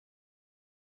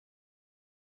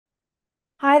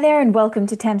Hi there and welcome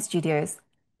to TAM Studios.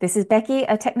 This is Becky,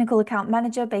 a technical account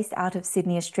manager based out of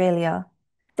Sydney, Australia.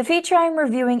 The feature I'm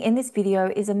reviewing in this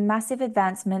video is a massive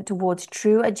advancement towards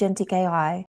true agentic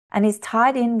AI and is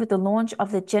tied in with the launch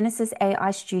of the Genesys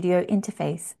AI Studio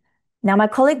interface. Now, my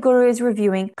colleague Guru is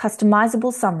reviewing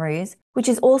customizable summaries, which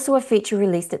is also a feature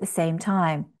released at the same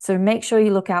time, so make sure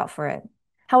you look out for it.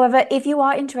 However, if you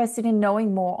are interested in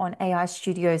knowing more on AI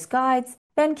Studio's guides,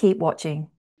 then keep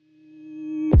watching.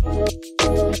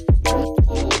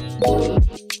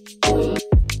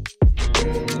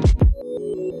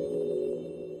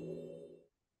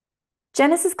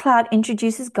 Genesys Cloud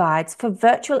introduces guides for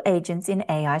virtual agents in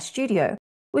AI Studio,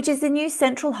 which is the new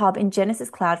central hub in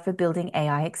Genesys Cloud for building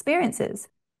AI experiences.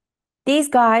 These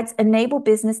guides enable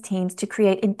business teams to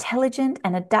create intelligent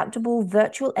and adaptable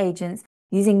virtual agents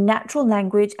using natural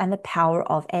language and the power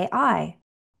of AI.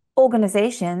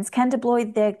 Organizations can deploy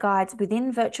their guides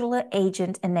within virtual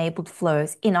agent-enabled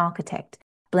flows in Architect,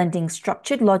 blending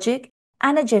structured logic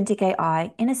and agentic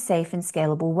AI in a safe and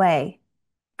scalable way.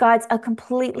 Guides are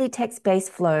completely text-based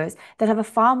flows that have a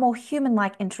far more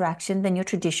human-like interaction than your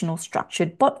traditional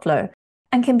structured bot flow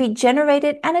and can be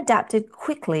generated and adapted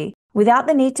quickly without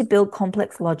the need to build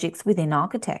complex logics within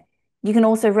Architect. You can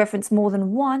also reference more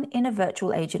than one in a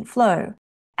virtual agent flow,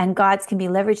 and guides can be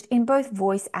leveraged in both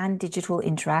voice and digital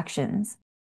interactions.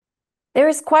 There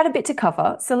is quite a bit to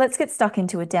cover, so let's get stuck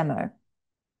into a demo.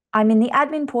 I'm in the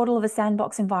admin portal of a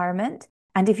sandbox environment,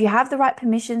 and if you have the right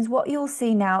permissions, what you'll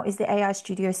see now is the AI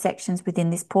Studio sections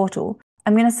within this portal.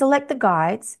 I'm going to select the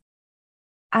guides,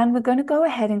 and we're going to go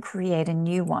ahead and create a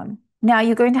new one. Now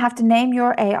you're going to have to name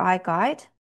your AI guide.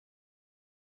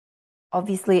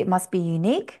 Obviously, it must be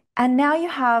unique. And now you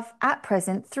have, at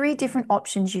present, 3 different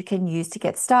options you can use to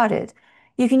get started.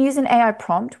 You can use an AI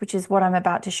prompt, which is what I'm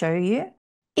about to show you.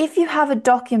 If you have a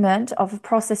document of a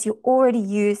process you already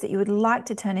use that you would like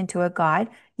to turn into a guide,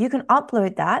 you can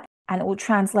upload that and it will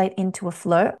translate into a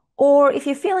flow. Or if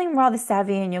you're feeling rather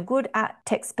savvy and you're good at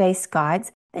text-based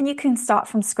guides, then you can start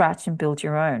from scratch and build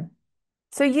your own.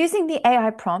 So using the AI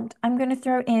prompt, I'm going to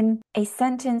throw in a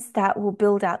sentence that will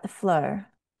build out the flow.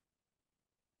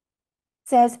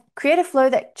 Says, create a flow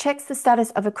that checks the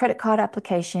status of a credit card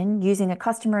application using a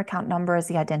customer account number as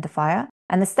the identifier,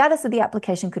 and the status of the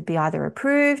application could be either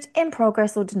approved, in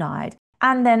progress, or denied,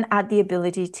 and then add the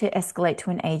ability to escalate to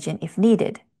an agent if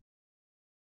needed.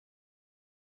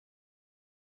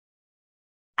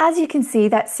 As you can see,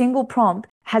 that single prompt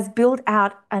has built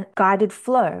out a guided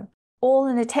flow, all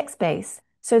in a text base.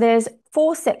 So there's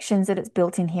 4 sections that it's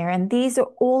built in here, and these are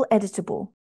all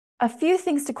editable. A few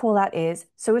things to call out is,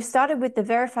 so we've started with the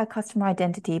verify customer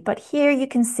identity, but here you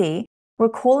can see we're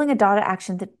calling a data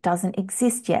action that doesn't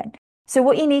exist yet. So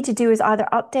what you need to do is either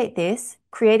update this,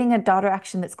 creating a data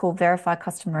action that's called verify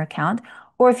customer account,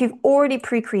 or if you've already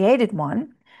pre-created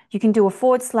one, you can do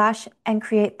a / and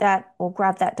create that or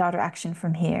grab that data action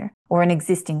from here, or an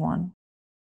existing one.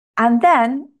 And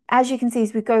then, as you can see,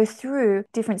 as we go through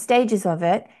different stages of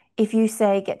it, if you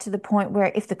say get to the point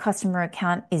where if the customer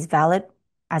account is valid,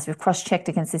 as we've cross-checked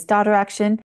against this data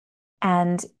action,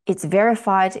 and it's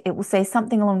verified, it will say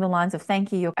something along the lines of,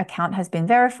 thank you, your account has been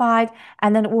verified.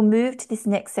 And then it will move to this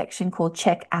next section called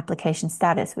check application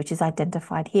status, which is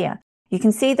identified here. You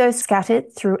can see those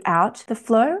scattered throughout the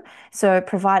flow. So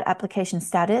provide application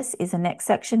status is the next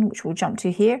section, which we'll jump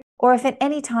to here. Or if at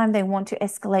any time they want to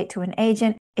escalate to an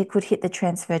agent, it could hit the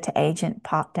transfer to agent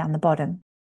part down the bottom.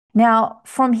 Now,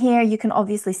 from here, you can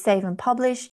obviously save and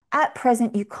publish. At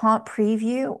present, you can't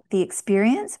preview the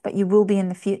experience, but you will be in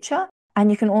the future. And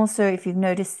you can also, if you've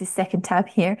noticed this second tab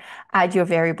here, add your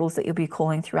variables that you'll be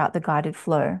calling throughout the guided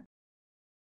flow.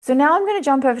 So now I'm going to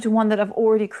jump over to one that I've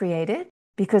already created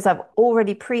because I've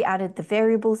already pre-added the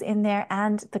variables in there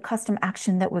and the custom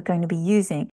action that we're going to be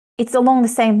using. It's along the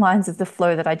same lines as the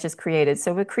flow that I just created.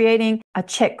 So we're creating a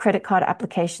check credit card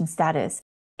application status.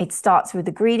 It starts with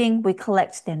the greeting, we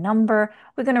collect their number,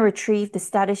 we're going to retrieve the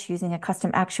status using a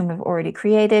custom action we've already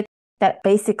created that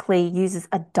basically uses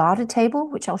a data table,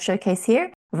 which I'll showcase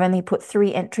here. We've only put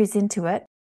 3 entries into it.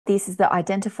 This is the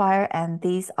identifier and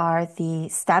these are the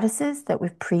statuses that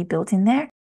we've pre-built in there.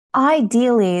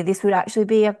 Ideally, this would actually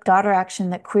be a data action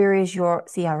that queries your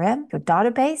CRM, your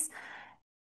database.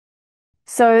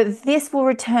 So this will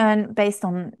return based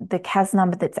on the CAS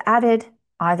number that's added,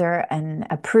 either an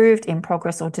approved, in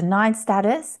progress, or denied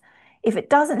status. If it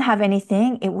doesn't have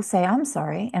anything, it will say, I'm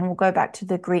sorry, and we'll go back to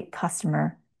the greet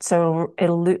customer. So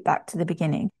it'll loop back to the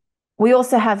beginning. We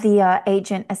also have the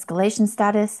agent escalation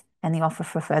status and the offer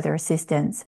for further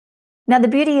assistance. Now, the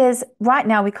beauty is right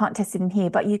now we can't test it in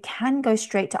here, but you can go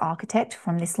straight to Architect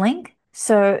from this link.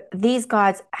 So these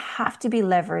guides have to be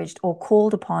leveraged or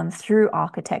called upon through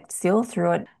Architect still,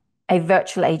 through a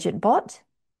virtual agent bot.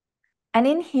 And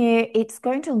in here, it's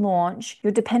going to launch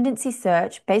your dependency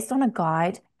search based on a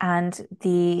guide and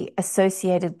the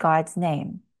associated guide's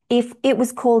name. If it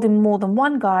was called in more than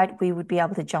one guide, we would be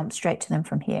able to jump straight to them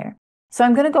from here. So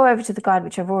I'm going to go over to the guide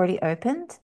which I've already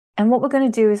opened. And what we're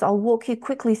going to do is I'll walk you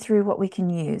quickly through what we can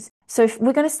use. So if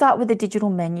we're going to start with the digital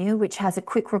menu, which has a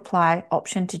quick reply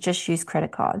option to just use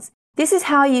credit cards. This is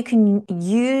how you can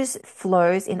use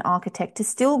flows in Architect to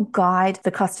still guide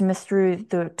the customer through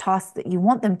the tasks that you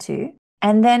want them to.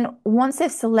 And then once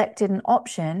they've selected an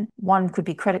option, one could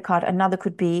be credit card, another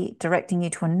could be directing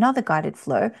you to another guided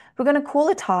flow. We're going to call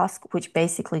a task, which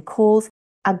basically calls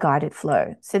a guided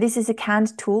flow. So this is a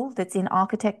canned tool that's in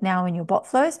Architect now in your bot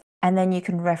flows, and then you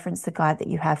can reference the guide that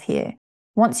you have here.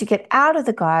 Once you get out of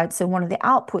the guide, so one of the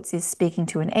outputs is speaking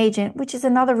to an agent, which is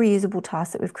another reusable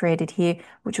task that we've created here,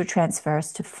 which will transfer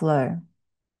us to flow.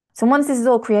 So once this is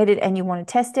all created and you want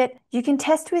to test it, you can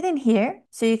test within here.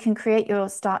 So you can create your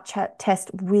start chat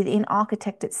test within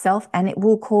Architect itself, and it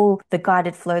will call the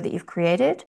guided flow that you've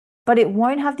created, but it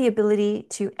won't have the ability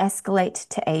to escalate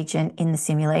to agent in the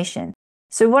simulation.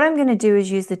 So what I'm going to do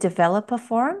is use the developer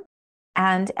forum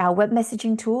and our web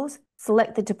messaging tools,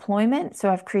 select the deployment. So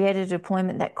I've created a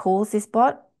deployment that calls this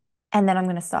bot, and then I'm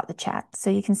going to start the chat so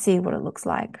you can see what it looks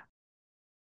like.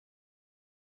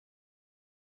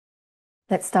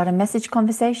 Let's start a message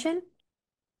conversation.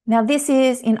 Now this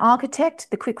is in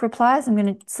Architect, the quick replies. I'm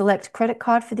going to select credit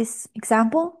card for this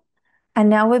example. And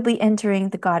now we'll be entering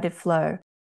the guided flow.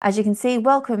 As you can see,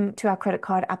 welcome to our credit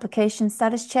card application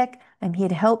status check. I'm here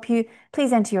to help you.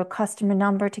 Please enter your customer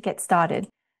number to get started.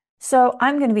 So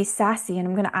I'm going to be sassy and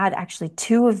I'm going to add actually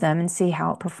 2 of them and see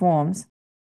how it performs.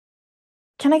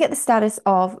 Can I get the status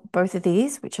of both of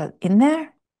these, which are in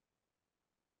there?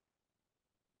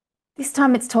 This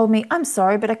time it's told me, I'm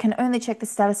sorry, but I can only check the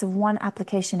status of one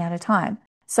application at a time.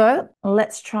 So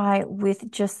let's try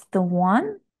with just the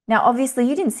one. Now, obviously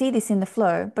you didn't see this in the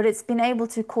flow, but it's been able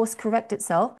to course correct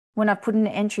itself when I've put in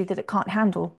an entry that it can't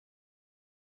handle.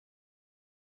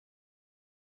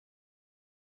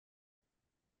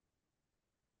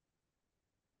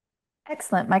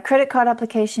 Excellent. My credit card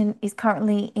application is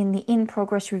currently in the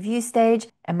in-progress review stage,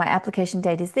 and my application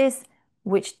date is this,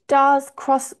 which does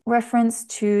cross-reference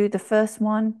to the first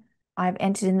one I've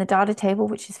entered in the data table,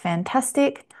 which is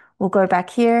fantastic. We'll go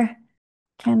back here.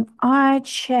 Can I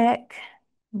check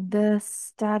the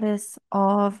status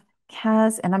of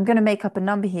CAS? And I'm going to make up a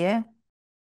number here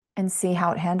and see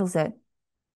how it handles it.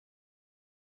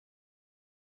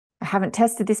 I haven't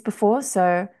tested this before,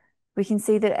 so we can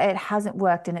see that it hasn't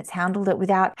worked and it's handled it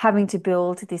without having to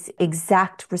build this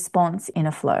exact response in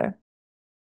a flow.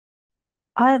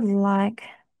 I'd like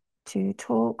to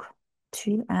talk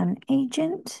to an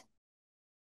agent.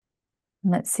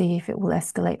 Let's see if it will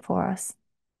escalate for us.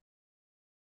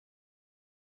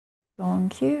 Go on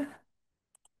queue.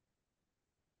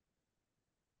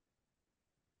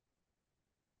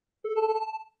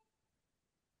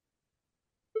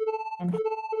 And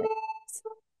so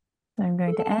I'm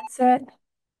going to answer it.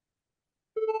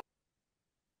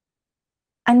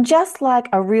 And just like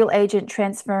a real agent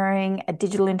transferring a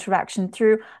digital interaction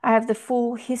through, I have the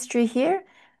full history here.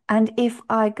 And if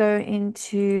I go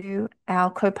into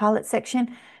our Copilot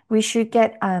section, we should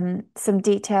get some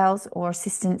details or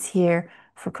assistance here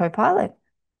for Copilot.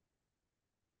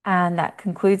 And that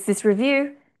concludes this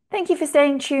review. Thank you for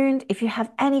staying tuned. If you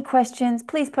have any questions,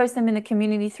 please post them in the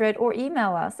community thread or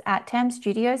email us at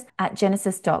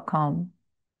tamstudios@genesys.com.